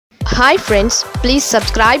Hi friends, please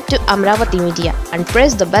subscribe to Amaravathi Media and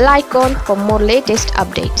press the bell icon for more latest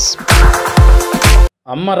updates.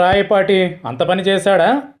 అమ్మ రాయపాటి అంత పని చేశాడా?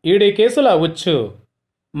 ED కేసుల ఉచ్చు.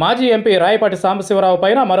 మాజీ ఎంపీ రాయపాటి సాంబశివరావు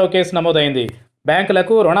పైన మరో కేసు నమోదైంది.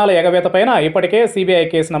 బ్యాంకులకు రుణాల ఎగవేత పైన ఇప్పటికే సిబిఐ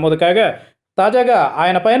కేసు నమోదు కాగా తాజాగా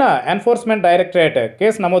ఆయన పైన ఎన్ఫోర్స్మెంట్ డైరెక్టరేట్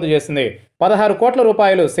కేసు నమోదు చేసింది. 16 కోట్ల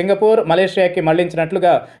రూపాయలు సింగపూర్, మలేషియాకి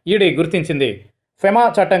మళ్లించినట్లుగా ఈడీ గుర్తించింది. ఫెమా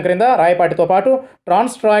చట్టం క్రింద రాయపాటితో పాటు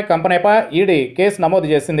ట్రాన్స్ట్రాయ్ కంపెనీపై ఈడీ కేసు నమోదు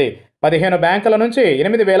చేసింది. 15 బ్యాంకుల నుంచి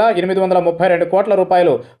 8,832 కోట్ల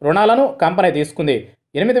రూపాయలు రుణాలను కంపెనీ తీసుకుంది.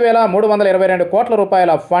 8,322 కోట్ల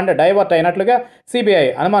రూపాయల fund divert అయినట్లుగా CBI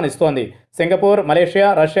అనుమానిస్తోంది. Singapore, Malaysia,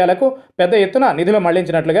 రష్యాలకు పెద్ద ఎత్తున నిధులు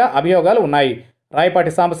మళ్లించినట్లుగా అభియోగాలు ఉన్నాయి.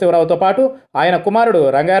 రాయపాటి సాంబశివరావుతో పాటు ఆయన కుమారుడు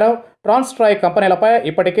రంగారావు, ట్రాన్స్ట్రాయ్ కంపెనీలపై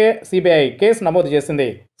ఇప్పటికే సిబిఐ కేసు నమోదు చేసింది.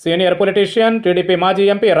 సీనియర్ పొలిటీషియన్, టీడీపీ మాజీ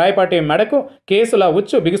ఎంపీ రాయపాటి మెడకు కేసుల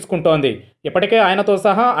ఉచ్చు బిగుసుకుంటోంది. ఇప్పటికే ఆయనతో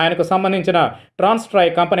సహా ఆయనకు సంబంధించిన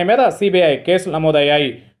ట్రాన్స్ట్రాయ్ కంపెనీ మీద సిబిఐ కేసులు నమోదయ్యాయి.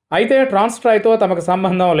 అయితే ట్రాన్స్ట్రాయ్తో తమకు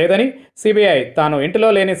సంబంధం లేదని, సిబిఐ తాను ఇంటిలో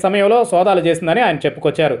లేని సమయంలో సోదాలు చేసిందని ఆయన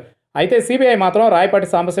చెప్పుకొచ్చారు. అయితే సిబిఐ మాత్రం రాయపాటి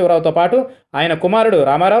సాంబశివరావుతో పాటు ఆయన కుమారుడు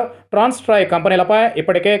రామారావు, ట్రాన్స్ట్రాయ్ కంపెనీలపై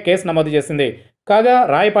ఇప్పటికే కేసు నమోదు చేసింది. కాగా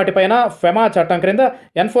రాయపాటి పైన ఫెమా చట్టం క్రింద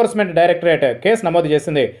ఎన్ఫోర్స్మెంట్ డైరెక్టరేట్ కేసు నమోదు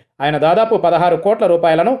చేసింది. ఆయన దాదాపు 16 కోట్ల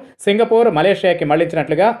రూపాయలను సింగపూర్, మలేషియాకి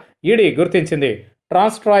మళ్లించినట్లుగా ఈడీ గుర్తించింది.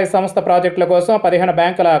 ట్రాన్స్ట్రాయ్ సంస్థ ప్రాజెక్టుల కోసం 15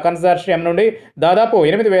 బ్యాంకుల కన్సార్షియం నుండి దాదాపు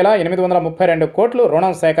 8,832 కోట్లు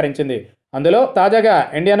రుణం సేకరించింది. అందులో తాజాగా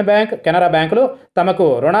ఇండియన్ బ్యాంక్, కెనరా బ్యాంకులు తమకు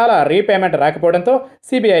రుణాల రీపేమెంట్ రాకపోవడంతో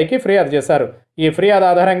సిబిఐకి ఫిర్యాదు చేశారు. ఈ ఫిర్యాదు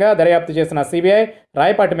ఆధారంగా దర్యాప్తు చేసిన సిబిఐ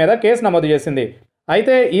రాయపాటి మీద కేసు నమోదు చేసింది.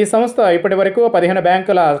 అయితే ఈ సంస్థ ఇప్పటి వరకు 15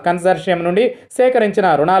 బ్యాంకుల కన్సార్షియం నుండి సేకరించిన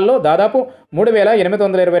రుణాల్లో దాదాపు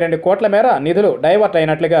 3,822 కోట్ల మేర నిధులు డైవర్ట్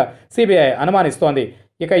అయినట్లుగా సిబిఐ అనుమానిస్తోంది.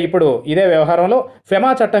 ఇక ఇప్పుడు ఇదే వ్యవహారంలో ఫెమా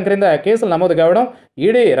చట్టం క్రింద కేసులు నమోదు కావడం,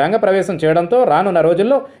 ఈడీ రంగప్రవేశం చేయడంతో రానున్న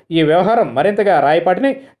రోజుల్లో ఈ వ్యవహారం మరింతగా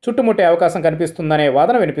రాయపాటిని చుట్టుముట్టే అవకాశం కనిపిస్తుందనే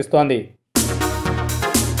వాదన వినిపిస్తోంది.